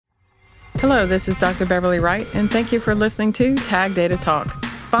Hello, this is Dr. Beverly Wright, and thank you for listening to Tag Data Talk,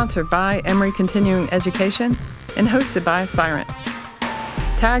 sponsored by Emory Continuing Education and hosted by Aspirant.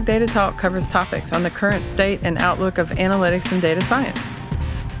 Tag Data Talk covers topics on the current state and outlook of analytics and data science.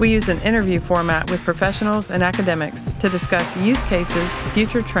 We use an interview format with professionals and academics to discuss use cases,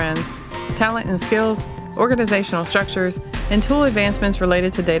 future trends, talent and skills, organizational structures, and tool advancements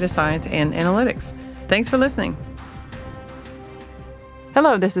related to data science and analytics. Thanks for listening.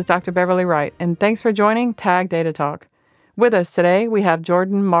 Hello, this is Dr. Beverly Wright, and thanks for joining Tag Data Talk. With us today, we have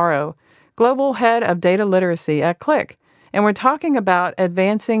Jordan Morrow, Global Head of Data Literacy at Qlik, and we're talking about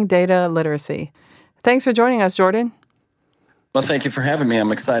advancing data literacy. Thanks for joining us, Jordan. Well, thank you for having me.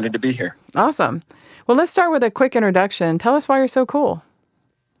 I'm excited to be here. Awesome. Well, let's start with a quick introduction. Tell us why you're so cool.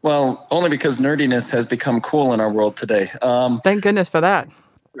 Well, only because nerdiness has become cool in our world today. Thank goodness for that.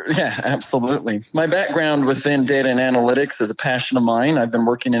 Yeah, absolutely. My background within data and analytics is a passion of mine. I've been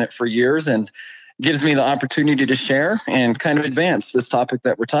working in it for years and gives me the opportunity to share and kind of advance this topic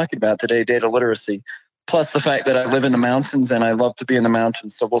that we're talking about today, data literacy. Plus the fact that I live in the mountains and I love to be in the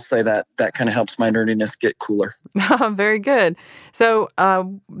mountains. So we'll say that kind of helps my nerdiness get cooler. Very good. So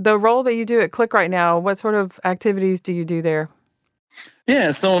the role that you do at Qlik right now, what sort of activities do you do there?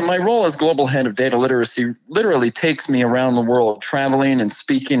 Yeah, so my role as global head of data literacy literally takes me around the world, traveling and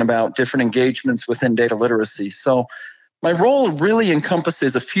speaking about different engagements within data literacy. So my role really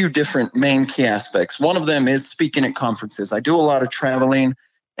encompasses a few different main key aspects. One of them is speaking at conferences. I do a lot of traveling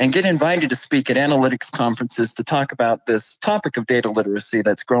and get invited to speak at analytics conferences to talk about this topic of data literacy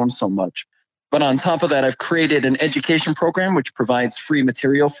that's grown so much. But on top of that, I've created an education program which provides free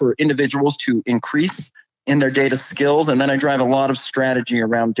material for individuals to increase in their data skills. And then I drive a lot of strategy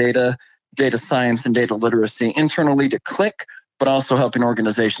around data science, and data literacy internally to Qlik, but also helping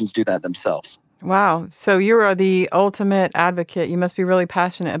organizations do that themselves. Wow. So you are the ultimate advocate. You must be really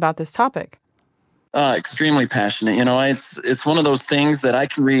passionate about this topic. Extremely passionate. You know, it's one of those things that I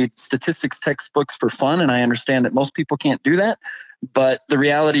can read statistics textbooks for fun, and I understand that most people can't do that. But the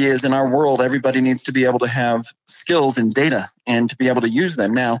reality is, in our world, everybody needs to be able to have skills in data and to be able to use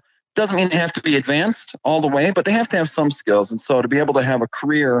them. Now, doesn't mean they have to be advanced all the way, but they have to have some skills. And so to be able to have a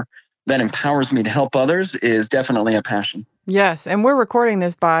career that empowers me to help others is definitely a passion. Yes, and we're recording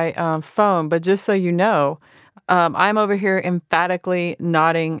this by phone, but just so you know, I'm over here emphatically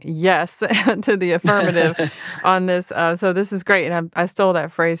nodding yes to the affirmative on this. So this is great. And I stole that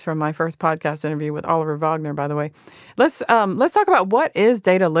phrase from my first podcast interview with Oliver Wagner, by the way. Let's talk about what is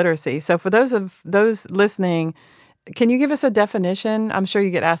data literacy. So for those listening, can you give us a definition? I'm sure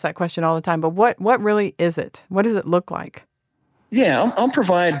you get asked that question all the time, but what really is it? What does it look like? Yeah, I'll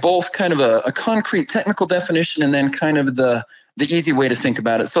provide both kind of a concrete technical definition and then kind of the easy way to think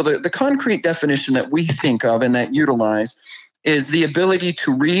about it. So the concrete definition that we think of and that utilize is the ability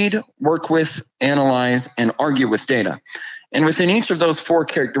to read, work with, analyze, and argue with data. And within each of those four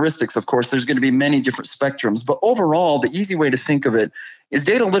characteristics, of course, there's going to be many different spectrums. But overall, the easy way to think of it is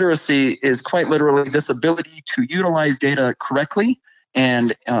data literacy is quite literally this ability to utilize data correctly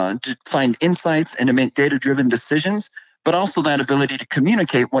and to find insights and to make data-driven decisions, but also that ability to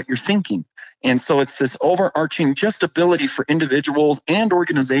communicate what you're thinking. And so it's this overarching just ability for individuals and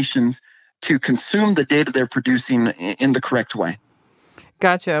organizations to consume the data they're producing in the correct way.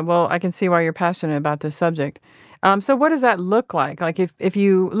 Gotcha. Well, I can see why you're passionate about this subject. So what does that look like? Like if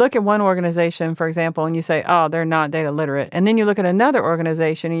you look at one organization, for example, and you say, oh, they're not data literate. And then you look at another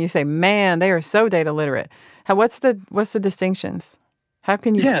organization and you say, man, they are so data literate. What's the distinctions? How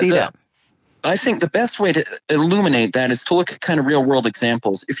can you see that? I think the best way to illuminate that is to look at kind of real world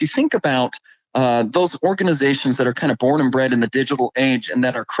examples. If you think about those organizations that are kind of born and bred in the digital age and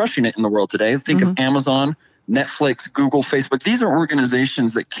that are crushing it in the world today, think of Amazon, Netflix, Google, Facebook. These are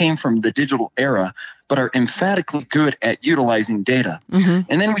organizations that came from the digital era, but are emphatically good at utilizing data.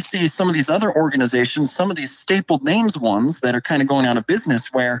 And then we see some of these other organizations, some of these stapled names ones that are kind of going out of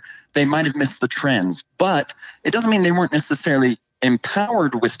business where they might have missed the trends. But it doesn't mean they weren't necessarily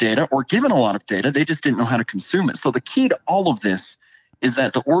empowered with data or given a lot of data. They just didn't know how to consume it. So the key to all of this is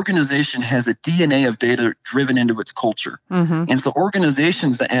that the organization has a DNA of data driven into its culture. And so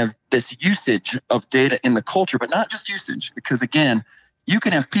organizations that have this usage of data in the culture, but not just usage, because again, you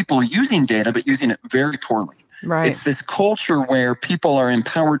can have people using data, but using it very poorly. Right. It's this culture where people are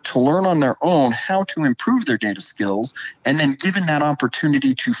empowered to learn on their own how to improve their data skills, and then given that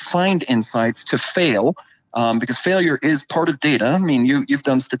opportunity to find insights, to fail, because failure is part of data. I mean, you've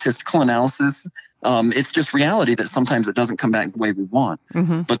done statistical analysis. It's just reality that sometimes it doesn't come back the way we want.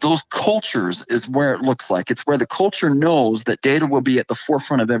 But those cultures is where it looks like. It's where the culture knows that data will be at the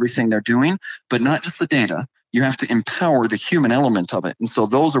forefront of everything they're doing, but not just the data, You have to empower the human element of it. And so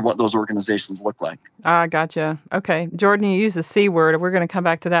those are what those organizations look like. Ah, gotcha. Okay. Jordan, you use the C word. We're going to come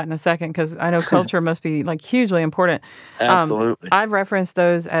back to that in a second because I know culture must be like hugely important. Absolutely. I've referenced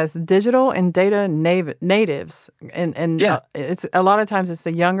those as digital and data natives. And it's a lot of times it's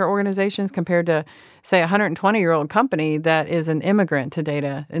the younger organizations compared to, say, a 120-year-old company that is an immigrant to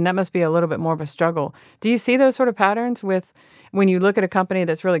data. And that must be a little bit more of a struggle. Do you see those sort of patterns with when you look at a company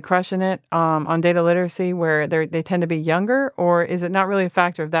that's really crushing it on data literacy where they tend to be younger, or is it not really a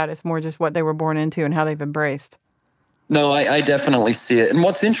factor of that? It's more just what they were born into and how they've embraced? No, I definitely see it. And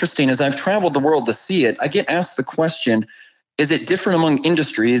what's interesting is I've traveled the world to see it. I get asked the question, is it different among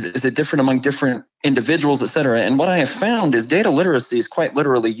industries? Is it different among different individuals, et cetera? And what I have found is data literacy is quite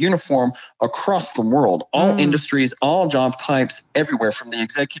literally uniform across the world, all industries, all job types, everywhere from the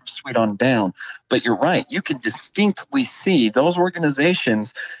executive suite on down. But you're right, you can distinctly see those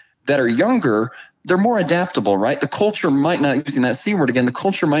organizations that are younger, they're more adaptable, right? The culture might not, using that C word again, the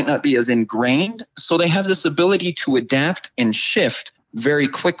culture might not be as ingrained. So they have this ability to adapt and shift very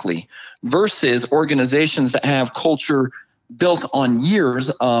quickly versus organizations that have culture built on years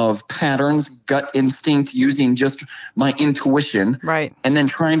of patterns, gut instinct, using just my intuition, right? And then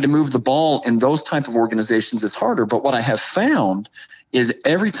trying to move the ball in those type of organizations is harder. But what I have found is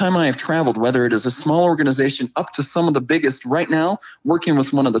every time I have traveled, whether it is a small organization up to some of the biggest, right now, working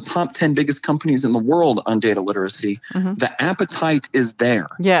with one of the top 10 biggest companies in the world on data literacy, the appetite is there.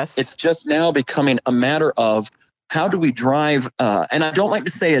 Yes. It's just now becoming a matter of how do we drive, and I don't like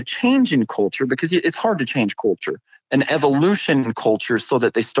to say a change in culture because it's hard to change culture, an evolution in culture so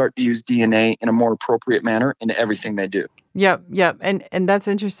that they start to use DNA in a more appropriate manner in everything they do. Yep. And that's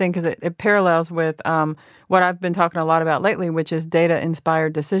interesting because it parallels with what I've been talking a lot about lately, which is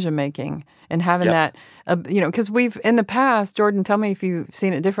data-inspired decision-making and having that, because we've, in the past, Jordan, tell me if you've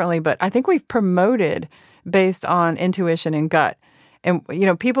seen it differently, but I think we've promoted based on intuition and gut. And,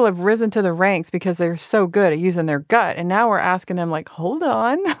 people have risen to the ranks because they're so good at using their gut. And now we're asking them, like, hold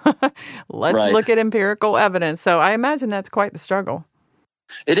on, let's look at empirical evidence. So I imagine that's quite the struggle.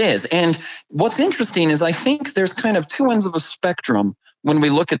 It is. And what's interesting is I think there's kind of two ends of a spectrum when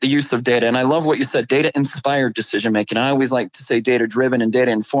we look at the use of data. And I love what you said, data-inspired decision-making. I always like to say data-driven and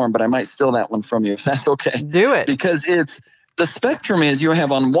data-informed, but I might steal that one from you if that's okay. Do it. Because the spectrum is you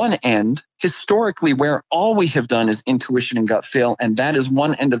have on one end, historically, where all we have done is intuition and gut feel, and that is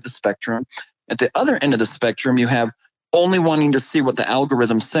one end of the spectrum. At the other end of the spectrum, you have only wanting to see what the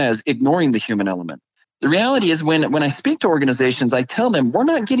algorithm says, ignoring the human element. The reality is when I speak to organizations, I tell them we're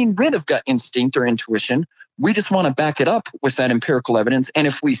not getting rid of gut instinct or intuition. We just want to back it up with that empirical evidence. And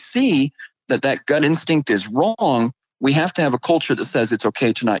if we see that gut instinct is wrong, we have to have a culture that says it's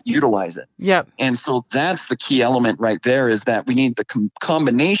okay to not utilize it. Yep. And so that's the key element right there, is that we need the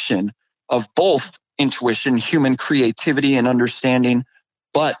combination of both intuition, human creativity and understanding,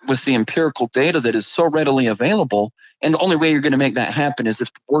 but with the empirical data that is so readily available. And the only way you're going to make that happen is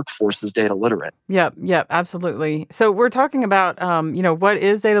if the workforce is data literate. Yep, absolutely. So we're talking about, what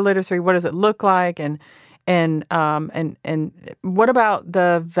is data literacy? What does it look like? And what about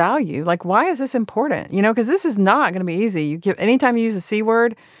the value? Like, why is this important? Because this is not going to be easy. Anytime you use a C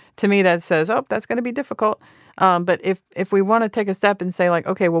word, to me that says, oh, that's going to be difficult. But if we want to take a step and say, like,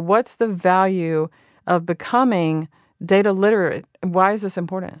 okay, well, what's the value of becoming data literate? Why is this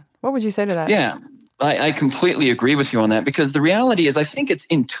important? What would you say to that? Yeah, I completely agree with you on that, because the reality is I think it's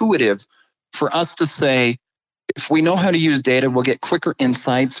intuitive for us to say, if we know how to use data, we'll get quicker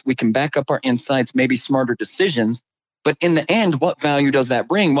insights. We can back up our insights, maybe smarter decisions. But in the end, what value does that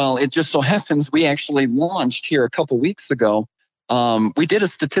bring? Well, it just so happens we actually launched here a couple weeks ago. We did a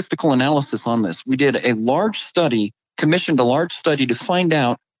statistical analysis on this. We did a large study, commissioned a large study to find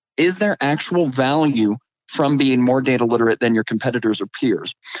out, is there actual value from being more data literate than your competitors or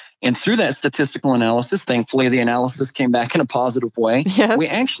peers? And through that statistical analysis, thankfully, the analysis came back in a positive way. Yes. We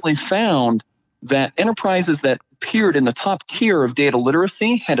actually found that enterprises that appeared in the top tier of data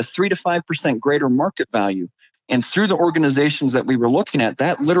literacy had a 3 to 5% greater market value. And through the organizations that we were looking at,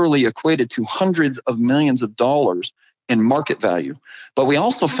 that literally equated to hundreds of millions of dollars in market value. But we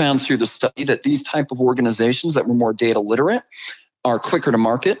also found through the study that these type of organizations that were more data literate are quicker to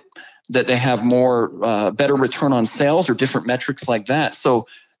market, that they have more better return on sales or different metrics like that. So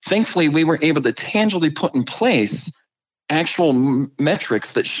thankfully, we were able to tangibly put in place actual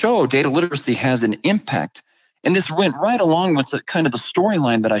metrics that show data literacy has an impact. And this went right along with the kind of the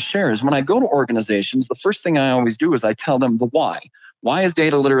storyline that I share is when I go to organizations, the first thing I always do is I tell them the why. Why is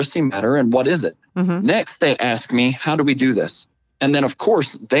data literacy matter and what is it? Next, they ask me, how do we do this? And then, of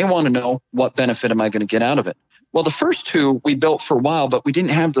course, they want to know, what benefit am I going to get out of it? Well, the first two we built for a while, but we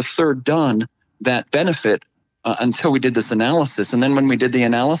didn't have the third done, that benefit until we did this analysis. And then when we did the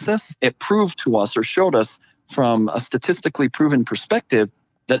analysis, it proved to us or showed us from a statistically proven perspective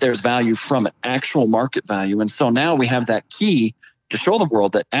that there's value from it, actual market value. And so now we have that key to show the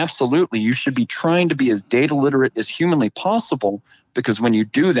world that absolutely you should be trying to be as data literate as humanly possible, because when you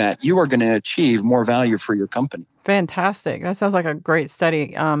do that, you are going to achieve more value for your company. Fantastic. That sounds like a great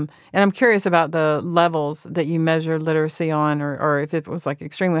study. And I'm curious about the levels that you measure literacy on, or if it was like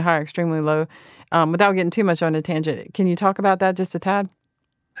extremely high, extremely low. Without getting too much on a tangent, can you talk about that just a tad?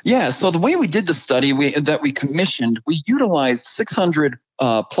 Yeah, so the way we did the study that we commissioned, we utilized 600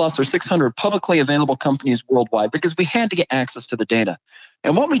 plus or 600 publicly available companies worldwide because we had to get access to the data.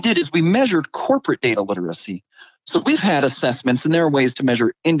 And what we did is we measured corporate data literacy. So we've had assessments, and there are ways to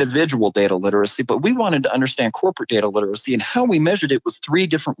measure individual data literacy, but we wanted to understand corporate data literacy, and how we measured it was 3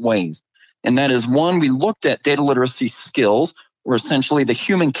 different ways. And that is, one, we looked at data literacy skills, or essentially the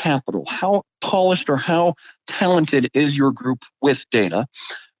human capital. How polished or how talented is your group with data?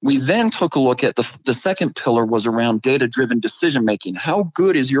 We then took a look at the second pillar was around data-driven decision-making. How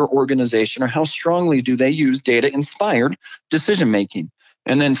good is your organization, or how strongly do they use data-inspired decision-making?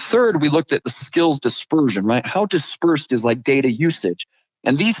 And then third, we looked at the skills dispersion, right? How dispersed is like data usage?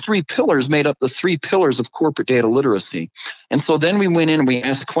 And these 3 pillars made up the 3 pillars of corporate data literacy. And so then we went in and we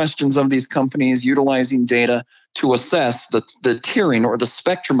asked questions of these companies utilizing data to assess the tiering or the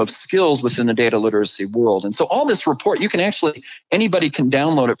spectrum of skills within the data literacy world. And so all this report, anybody can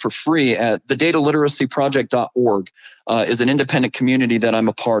download it for free at thedataliteracyproject.org, is an independent community that I'm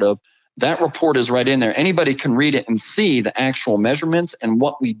a part of. That report is right in there. Anybody can read it and see the actual measurements and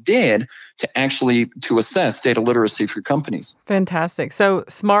what we did to assess data literacy for companies. Fantastic. So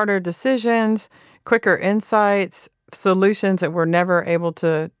smarter decisions, quicker insights, solutions that were never able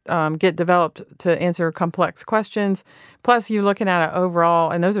to get developed to answer complex questions. Plus, you're looking at it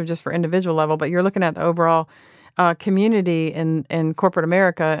overall, and those are just for individual level, but you're looking at the overall community in corporate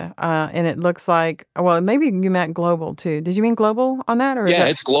America, and it looks like, well, maybe you meant global too. Did you mean global on that? Or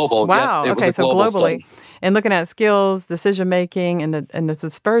it's global. Wow. Yeah, okay, so globally, study. And looking at skills, decision making, and the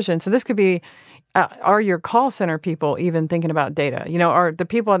dispersion. So this could be, are your call center people even thinking about data? Are the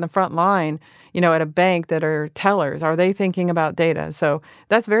people on the front line, at a bank that are tellers, are they thinking about data? So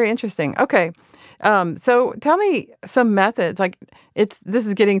that's very interesting. Okay. So tell me some methods. This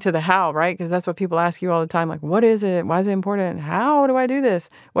is getting to the how, right? Because that's what people ask you all the time. Like, what is it? Why is it important? How do I do this?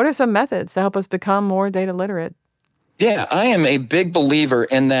 What are some methods to help us become more data literate? Yeah, I am a big believer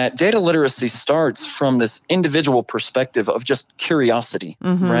in that data literacy starts from this individual perspective of just curiosity,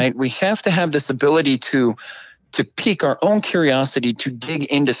 right? We have to have this ability to pique our own curiosity, to dig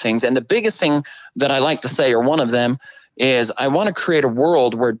into things. And the biggest thing that I like to say, or one of them, is I want to create a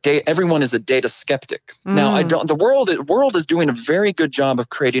world where everyone is a data skeptic. Now, the world is doing a very good job of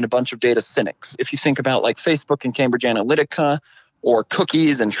creating a bunch of data cynics. If you think about like Facebook and Cambridge Analytica, or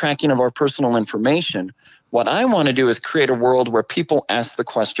cookies and tracking of our personal information, what I want to do is create a world where people ask the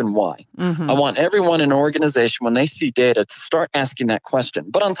question why. I want everyone in an organization, when they see data, to start asking that question.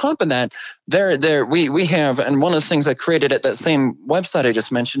 But on top of that, we have, and one of the things I created at that same website I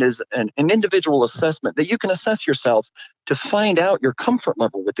just mentioned is an individual assessment that you can assess yourself to find out your comfort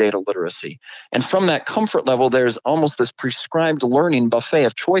level with data literacy. And from that comfort level, there's almost this prescribed learning buffet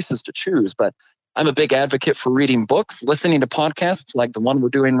of choices to choose. But I'm a big advocate for reading books, listening to podcasts like the one we're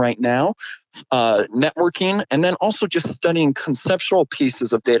doing right now, networking, and then also just studying conceptual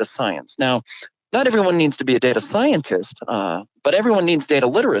pieces of data science. Now, not everyone needs to be a data scientist, but everyone needs data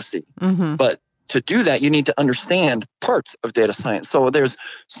literacy. But to do that, you need to understand parts of data science. So there's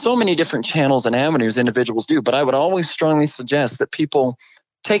so many different channels and avenues individuals do, but I would always strongly suggest that people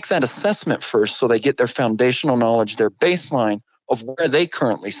take that assessment first so they get their foundational knowledge, their baseline of where they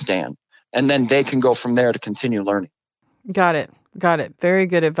currently stand. And then they can go from there to continue learning. Got it. Very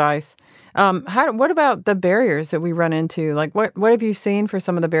good advice. What about the barriers that we run into? Like, what have you seen for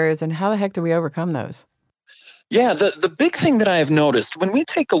some of the barriers, and how the heck do we overcome those? Yeah, the big thing that I have noticed when we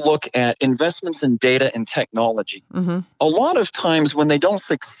take a look at investments in data and technology, a lot of times when they don't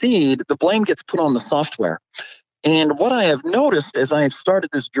succeed, the blame gets put on the software. And what I have noticed as I have started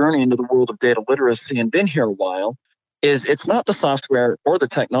this journey into the world of data literacy and been here a while, is it's not the software or the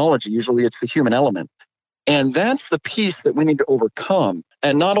technology. Usually it's the human element. And that's the piece that we need to overcome.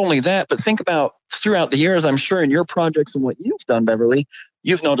 And not only that, but think about throughout the years, I'm sure in your projects and what you've done, Beverly,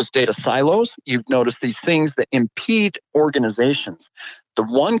 you've noticed data silos. You've noticed these things that impede organizations. The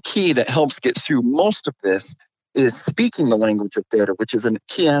one key that helps get through most of this is speaking the language of data, which is a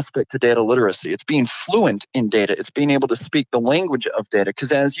key aspect to data literacy. It's being fluent in data. It's being able to speak the language of data.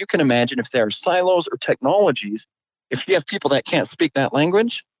 Because as you can imagine, if there are silos or technologies, if you have people that can't speak that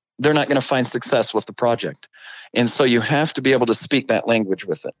language, they're not going to find success with the project. And so you have to be able to speak that language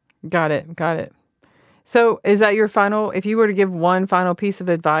with it. Got it. So is that your final, if you were to give one final piece of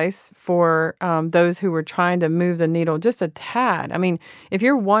advice for those who were trying to move the needle just a tad? I mean, if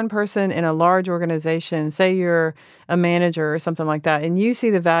you're one person in a large organization, say you're a manager or something like that, and you see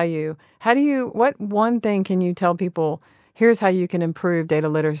the value, what one thing can you tell people, here's how you can improve data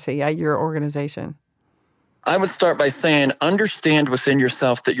literacy at your organization? I would start by saying, understand within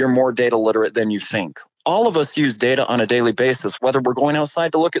yourself that you're more data literate than you think. All of us use data on a daily basis, whether we're going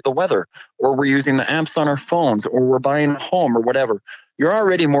outside to look at the weather, or we're using the apps on our phones, or we're buying a home or whatever. You're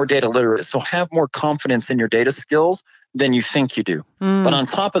already more data literate, so have more confidence in your data skills than you think you do. But on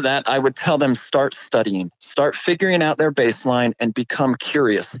top of that, I would tell them start studying, start figuring out their baseline and become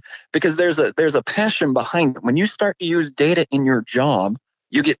curious, because there's a passion behind it. When you start to use data in your job,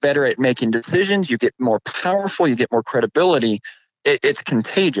 you get better at making decisions, you get more powerful, you get more credibility. It's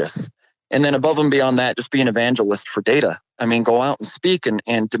contagious. And then above and beyond that, just be an evangelist for data. I mean, go out and speak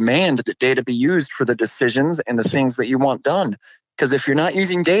and demand that data be used for the decisions and the things that you want done. Because if you're not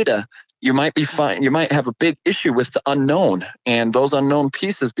using data, you might be fine. You might have a big issue with the unknown. And those unknown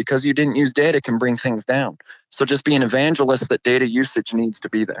pieces, because you didn't use data, can bring things down. So just be an evangelist that data usage needs to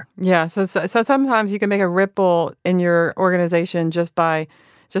be there. Yeah. So sometimes you can make a ripple in your organization just by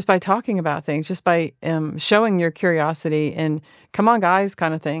talking about things, just by showing your curiosity and come on, guys,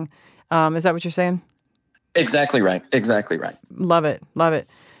 kind of thing. Is that what you're saying? Exactly right. Love it.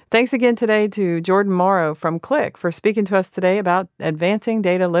 Thanks again today to Jordan Morrow from Qlik for speaking to us today about advancing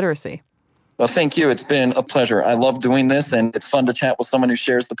data literacy. Well, thank you. It's been a pleasure. I love doing this, and it's fun to chat with someone who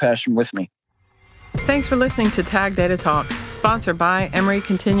shares the passion with me. Thanks for listening to Tag Data Talk, sponsored by Emory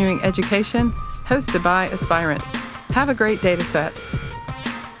Continuing Education, hosted by Aspirant. Have a great data set.